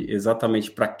naturalidade exatamente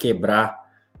para quebrar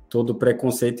todo o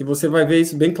preconceito, e você vai ver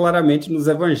isso bem claramente nos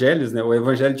evangelhos, né? O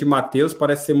evangelho de Mateus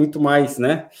parece ser muito mais,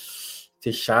 né,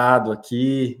 fechado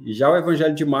aqui, e já o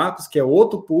evangelho de Marcos, que é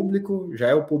outro público, já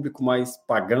é o público mais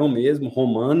pagão mesmo,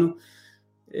 romano,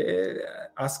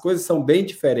 as coisas são bem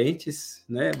diferentes,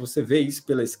 né? Você vê isso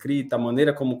pela escrita, a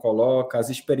maneira como coloca, as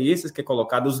experiências que é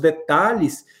colocado, os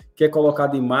detalhes que é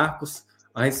colocado em Marcos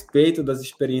a respeito das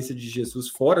experiências de Jesus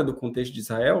fora do contexto de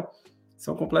Israel,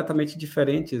 são completamente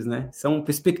diferentes, né? São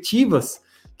perspectivas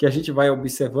que a gente vai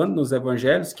observando nos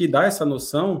evangelhos que dá essa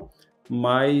noção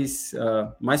mais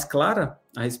clara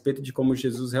a respeito de como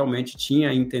Jesus realmente tinha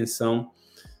a intenção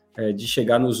de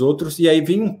chegar nos outros. E aí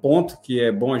vem um ponto que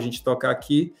é bom a gente tocar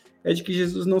aqui, é de que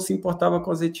Jesus não se importava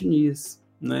com as etnias,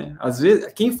 né? Às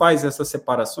vezes, quem faz essas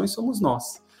separações somos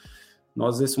nós.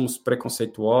 Nós, às vezes, somos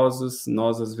preconceituosos,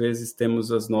 nós, às vezes, temos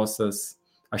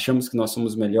achamos que nós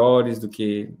somos melhores do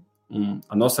que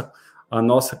a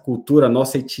nossa cultura, a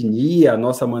nossa etnia, a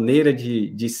nossa maneira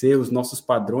de ser, os nossos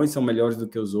padrões são melhores do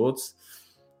que os outros,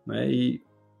 né? E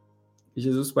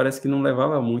Jesus parece que não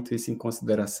levava muito isso em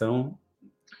consideração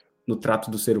no trato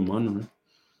do ser humano,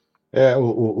 né?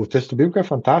 O texto bíblico é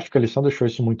fantástico, a lição deixou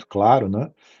isso muito claro,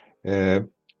 né?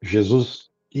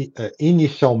 Jesus,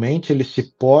 inicialmente, ele se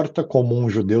porta como um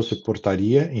judeu se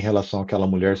portaria em relação àquela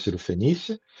mulher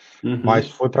cirofenícia, mas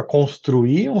foi para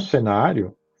construir um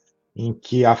cenário em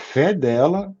que a fé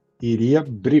dela iria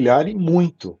brilhar em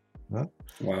muito, né?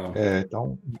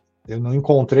 Então, eu não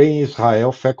encontrei em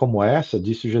Israel fé como essa,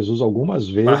 disse Jesus algumas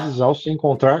vezes ao se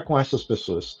encontrar com essas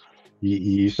pessoas.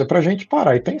 E isso é para a gente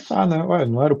parar e pensar, né? Ué,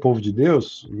 não era o povo de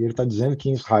Deus? E ele está dizendo que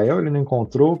em Israel ele não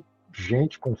encontrou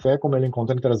gente com fé como ele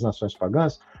encontrou entre as nações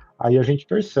pagãs. Aí a gente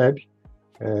percebe,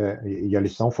 e a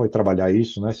lição foi trabalhar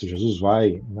isso, né? Se Jesus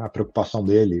vai, né, a preocupação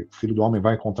dele, o Filho do Homem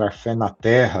vai encontrar fé na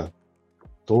terra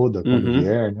toda quando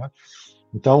vier, né?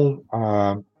 Então,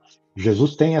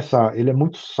 Jesus tem ele é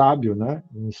muito sábio, né,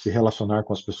 em se relacionar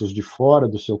com as pessoas de fora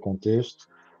do seu contexto,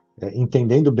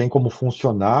 entendendo bem como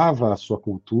funcionava a sua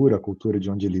cultura, a cultura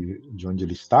de onde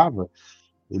ele estava.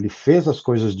 Ele fez as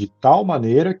coisas de tal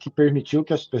maneira que permitiu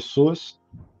que as pessoas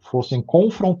fossem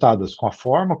confrontadas com a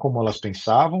forma como elas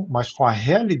pensavam, mas com a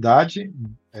realidade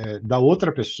da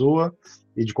outra pessoa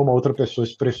e de como a outra pessoa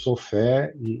expressou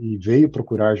fé e veio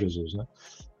procurar Jesus, né?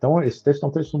 Então, esse texto é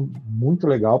um texto muito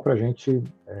legal para a gente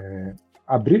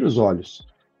abrir os olhos,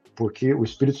 porque o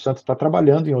Espírito Santo está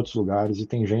trabalhando em outros lugares e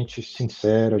tem gente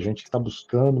sincera, gente que está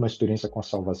buscando uma experiência com a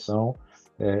salvação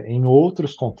em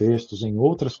outros contextos, em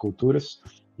outras culturas,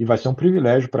 e vai ser um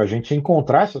privilégio para a gente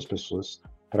encontrar essas pessoas,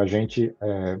 para a gente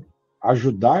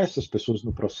ajudar essas pessoas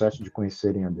no processo de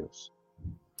conhecerem a Deus.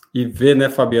 E ver, né,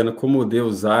 Fabiano, como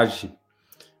Deus age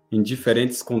em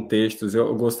diferentes contextos.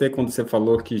 Eu gostei quando você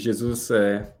falou que Jesus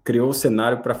criou o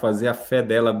cenário para fazer a fé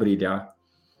dela brilhar.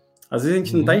 Às vezes a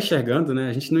gente não está enxergando, né?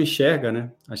 A gente não enxerga,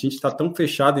 né? A gente está tão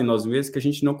fechado em nós mesmos que a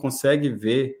gente não consegue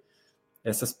ver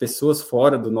essas pessoas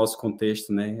fora do nosso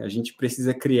contexto, né? A gente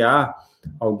precisa criar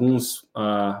alguns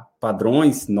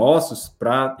padrões nossos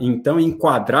para, então,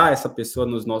 enquadrar essa pessoa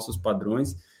nos nossos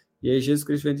padrões. E aí Jesus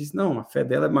Cristo vem e diz, não, a fé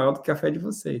dela é maior do que a fé de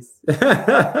vocês.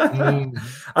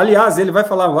 Aliás, ele vai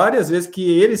falar várias vezes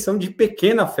que eles são de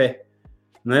pequena fé,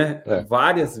 né?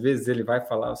 Várias vezes ele vai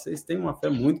falar, vocês têm uma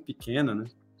fé muito pequena, né?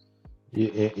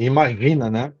 Imagina,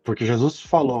 né? Porque Jesus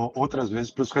falou outras vezes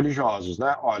para os religiosos,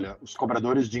 né? Olha, os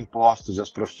cobradores de impostos e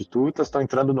as prostitutas estão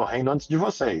entrando no reino antes de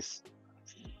vocês.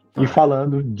 E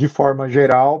falando de forma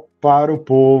geral para o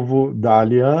povo da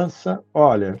aliança,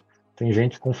 olha, tem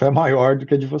gente com fé maior do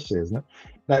que a de vocês, né?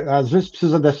 Às vezes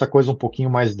precisa dessa coisa um pouquinho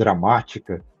mais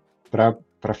dramática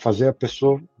para fazer a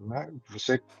pessoa, né,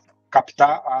 você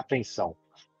captar a atenção.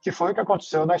 que foi o que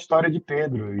aconteceu na história de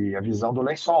Pedro e a visão do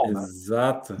lençol, né?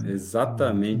 Exato,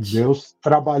 exatamente. Deus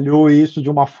trabalhou isso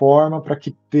de uma forma para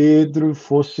que Pedro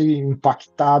fosse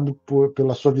impactado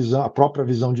pela sua visão, a própria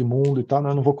visão de mundo e tal.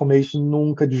 Não, eu não vou comer isso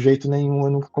nunca, de jeito nenhum,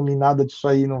 eu nunca comi nada disso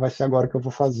aí, não vai ser agora que eu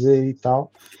vou fazer e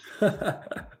tal.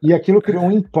 E aquilo criou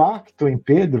um impacto em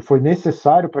Pedro, foi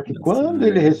necessário para que quando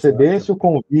ele Exato. recebesse o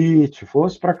convite,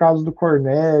 fosse para a casa do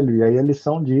Cornélio, e aí a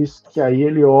lição diz que aí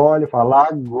ele olha e fala,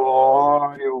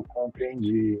 agora eu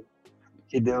compreendi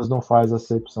que Deus não faz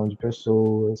acepção de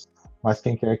pessoas, mas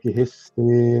quem quer que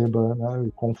receba, né,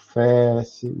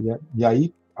 confesse, e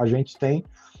aí a gente tem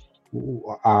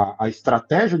a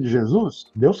estratégia de Jesus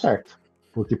deu certo,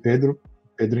 porque Pedro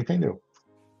entendeu.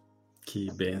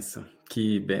 Que bênção,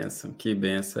 que bênção, que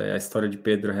bênção. A história de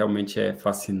Pedro realmente é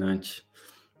fascinante.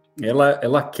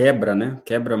 Ela quebra, né?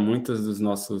 Quebra muitos dos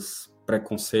nossos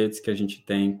preconceitos que a gente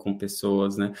tem com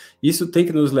pessoas, né? Isso tem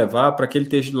que nos levar para aquele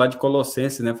texto lá de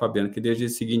Colossenses, né, Fabiano? Que Deus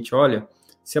diz o seguinte: olha,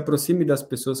 se aproxime das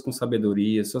pessoas com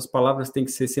sabedoria, suas palavras têm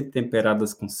que ser sempre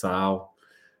temperadas com sal,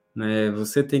 né?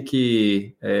 Você tem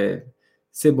que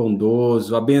ser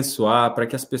bondoso, abençoar, para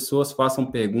que as pessoas façam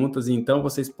perguntas e então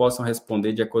vocês possam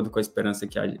responder de acordo com a esperança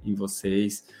que há em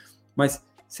vocês. Mas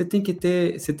você tem que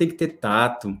ter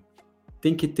tato,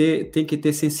 tem que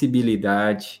ter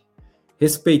sensibilidade,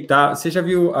 respeitar. Você já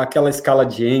viu aquela escala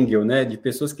de Engel, né? De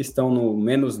pessoas que estão no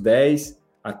 -10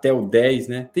 até o 10,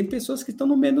 né? Tem pessoas que estão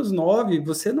no -9.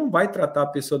 Você não vai tratar a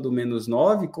pessoa do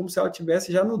 -9 como se ela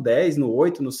estivesse já no 10, no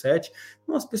 8, no 7.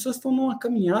 Não, as pessoas estão numa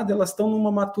caminhada, elas estão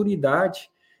numa maturidade.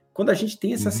 Quando a gente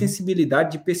tem essa Uhum.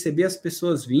 sensibilidade de perceber as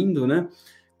pessoas vindo, né?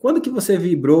 Quando que você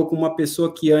vibrou com uma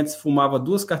pessoa que antes fumava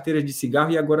 2 carteiras de cigarro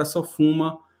e agora só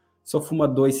fuma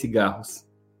 2 cigarros?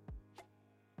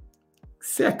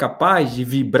 Você é capaz de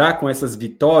vibrar com essas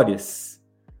vitórias?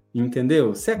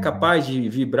 Entendeu? Você é Uhum. capaz de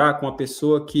vibrar com uma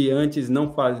pessoa que antes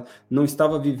não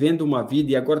estava vivendo uma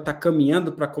vida e agora está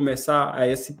caminhando para começar a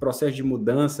esse processo de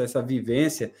mudança, essa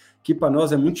vivência, que para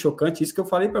nós é muito chocante. Isso que eu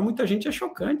falei para muita gente é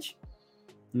chocante,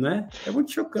 né? É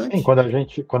muito Sim, chocante.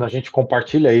 quando a gente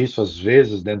compartilha isso às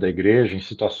vezes dentro da igreja, em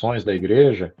situações da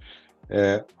igreja,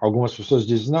 algumas pessoas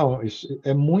dizem, não, isso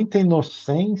é muita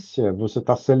inocência, você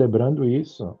está celebrando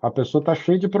isso, a pessoa está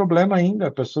cheia de problema ainda,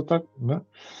 a pessoa está, né?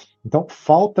 Então,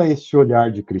 falta esse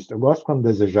olhar de Cristo. Eu gosto quando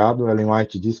desejado, Ellen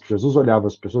White diz que Jesus olhava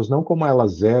as pessoas não como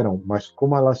elas eram, mas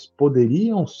como elas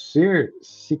poderiam ser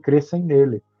se crescem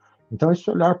nele. Então, esse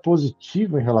olhar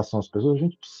positivo em relação às pessoas, a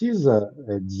gente precisa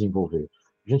desenvolver.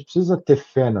 A gente precisa ter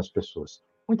fé nas pessoas.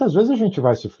 Muitas vezes a gente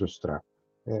vai se frustrar.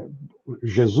 É,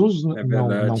 Jesus É não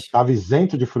verdade. estava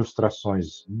isento de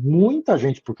frustrações. Muita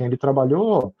gente por quem ele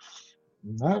trabalhou,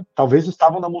 né, talvez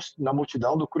estavam na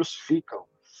multidão do crucificam.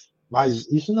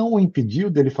 Mas isso não o impediu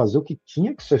dele fazer o que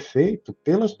tinha que ser feito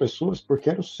pelas pessoas, porque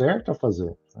era o certo a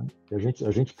fazer. Né?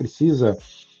 A gente precisa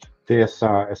ter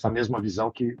essa mesma visão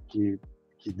que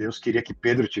Deus queria que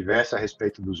Pedro tivesse a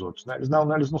respeito dos outros. Né?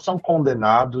 Eles não são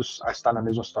condenados a estar na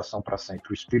mesma situação para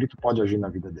sempre. O Espírito pode agir na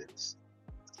vida deles.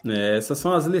 Essas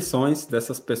são as lições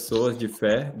dessas pessoas de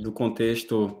fé, do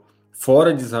contexto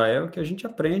fora de Israel, que a gente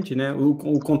aprende, né?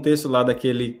 O contexto lá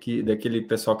daquele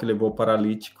pessoal que levou o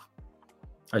paralítico.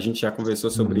 A gente já conversou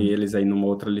sobre Uhum. eles aí numa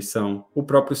outra lição. O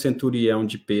próprio centurião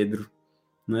de Pedro,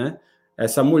 né?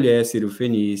 Essa mulher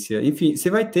Sírio-Fenícia. Enfim, você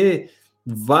vai ter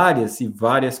várias e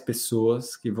várias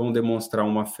pessoas que vão demonstrar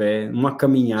uma fé, uma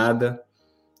caminhada,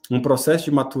 um processo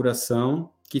de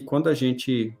maturação, que quando a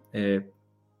gente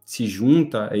se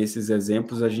junta a esses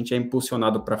exemplos, a gente é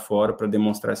impulsionado para fora para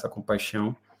demonstrar essa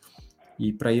compaixão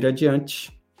e para ir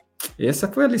adiante. Essa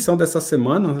foi a lição dessa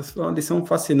semana, foi uma lição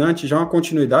fascinante, já uma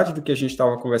continuidade do que a gente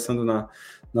estava conversando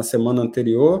na semana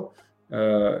anterior,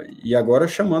 e agora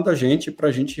chamando a gente para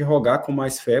a gente rogar com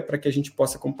mais fé para que a gente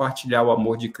possa compartilhar o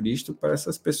amor de Cristo para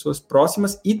essas pessoas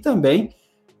próximas e também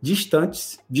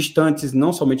distantes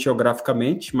não somente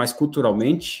geograficamente, mas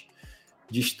culturalmente,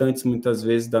 distantes muitas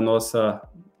vezes da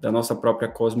nossa própria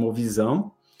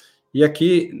cosmovisão. E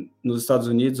aqui nos Estados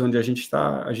Unidos, onde a gente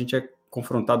está, a gente é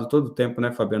confrontado todo o tempo,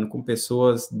 né, Fabiano, com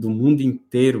pessoas do mundo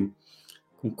inteiro,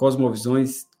 com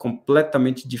cosmovisões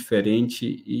completamente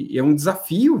diferentes, e é um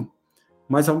desafio,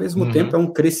 mas ao mesmo tempo Uhum. é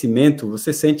um crescimento.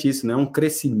 Você sente isso, né? É um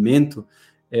crescimento.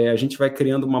 A gente vai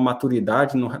criando uma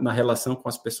maturidade na relação com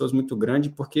as pessoas muito grande,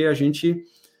 porque a gente,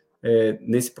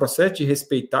 nesse processo de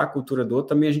respeitar a cultura do outro,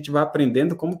 também a gente vai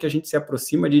aprendendo como que a gente se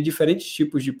aproxima de diferentes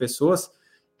tipos de pessoas,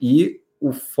 e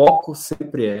o foco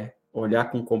sempre é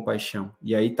olhar com compaixão.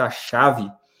 E aí está a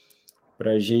chave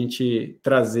para a gente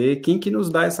trazer quem que nos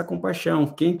dá essa compaixão,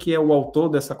 quem que é o autor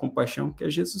dessa compaixão, que é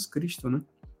Jesus Cristo, né?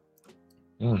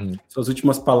 Suas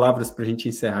últimas palavras para a gente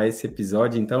encerrar esse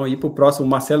episódio. Então, ir para o próximo. O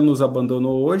Marcelo nos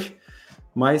abandonou hoje,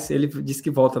 mas ele disse que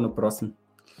volta no próximo.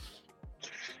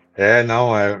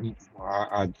 Não,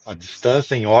 a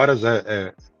distância em horas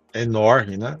é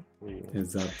enorme, né?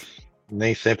 Exato.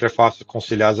 Nem sempre é fácil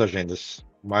conciliar as agendas,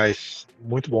 mas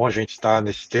muito bom a gente estar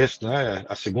nesse texto, né?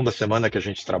 A segunda semana que a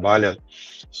gente trabalha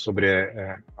sobre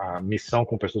a missão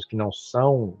com pessoas que não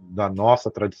são da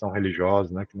nossa tradição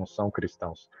religiosa, né? Que não são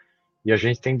cristãos. E a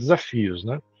gente tem desafios,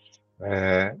 né?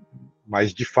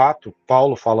 Mas, de fato,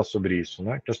 Paulo fala sobre isso,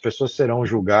 né? Que as pessoas serão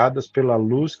julgadas pela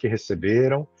luz que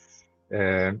receberam.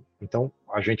 Então,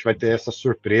 a gente vai ter essa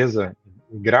surpresa,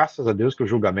 graças a Deus que o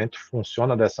julgamento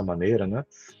funciona dessa maneira, né?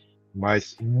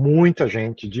 Mas muita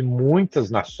gente de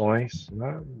muitas nações,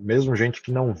 né? Mesmo gente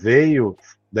que não veio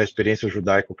da experiência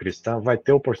judaico-cristã, vai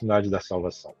ter oportunidade da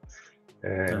salvação.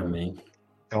 Amém.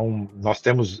 Então, nós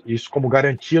temos isso como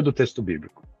garantia do texto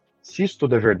bíblico. Se isso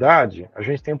tudo é verdade, a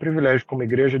gente tem o privilégio como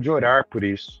igreja de orar por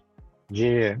isso,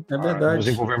 de nos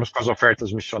envolvermos com as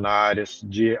ofertas missionárias,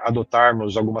 de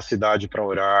adotarmos alguma cidade para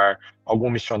orar, algum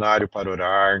missionário para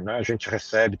orar, né? A gente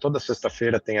recebe, toda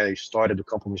sexta-feira tem a história do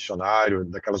campo missionário,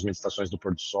 daquelas meditações do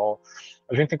pôr do sol.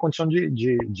 A gente tem condição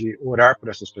de orar por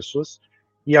essas pessoas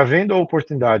e, havendo a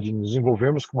oportunidade de nos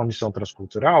envolvermos com uma missão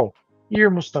transcultural,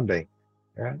 irmos também.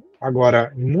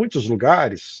 Agora, em muitos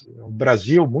lugares, o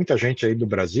Brasil, muita gente aí do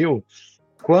Brasil,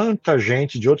 quanta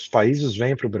gente de outros países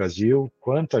vem para o Brasil,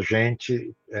 quanta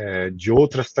gente de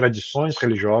outras tradições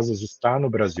religiosas está no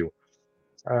Brasil.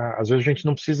 Às vezes a gente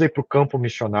não precisa ir para o campo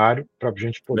missionário para a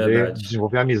gente poder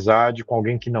desenvolver amizade com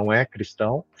alguém que não é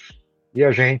cristão e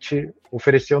a gente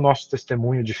oferecer o nosso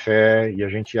testemunho de fé e a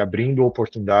gente ir abrindo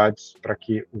oportunidades para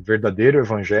que o verdadeiro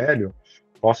evangelho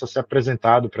possa ser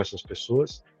apresentado para essas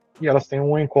pessoas e elas tenham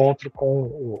um encontro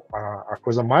com a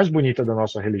coisa mais bonita da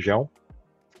nossa religião,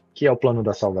 que é o plano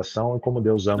da salvação e como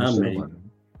Deus ama o ser humano.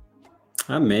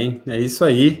 Amém. É isso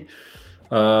aí.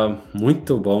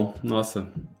 Muito bom.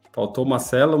 Nossa, faltou o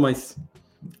Marcelo, mas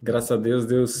graças a Deus,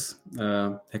 Deus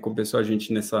recompensou a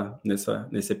gente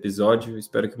nesse episódio.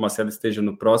 Espero que o Marcelo esteja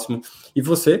no próximo. E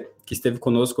você, que esteve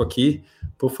conosco aqui,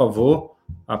 por favor,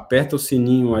 aperta o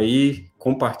sininho aí,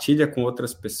 compartilha com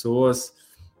outras pessoas,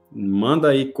 manda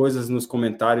aí coisas nos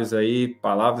comentários aí,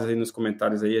 palavras aí nos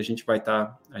comentários aí, a gente vai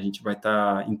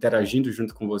estar interagindo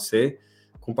junto com você.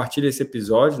 Compartilha esse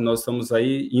episódio, nós estamos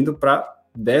aí indo para a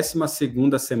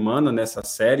 12ª semana nessa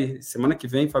série. Semana que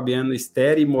vem, Fabiano,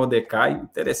 Esther e Mordecai,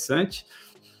 interessante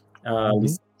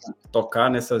tocar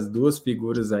nessas duas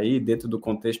figuras aí dentro do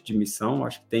contexto de missão.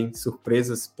 Acho que tem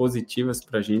surpresas positivas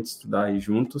para a gente estudar aí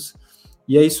juntos.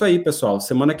 E é isso aí, pessoal.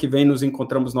 Semana que vem nos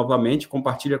encontramos novamente.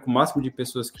 Compartilha com o máximo de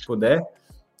pessoas que puder.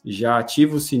 Já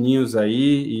ativa os sininhos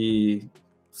aí e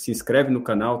se inscreve no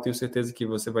canal. Tenho certeza que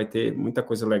você vai ter muita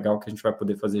coisa legal que a gente vai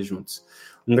poder fazer juntos.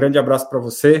 Um grande abraço para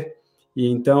você e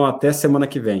então até semana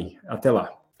que vem. Até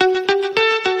lá.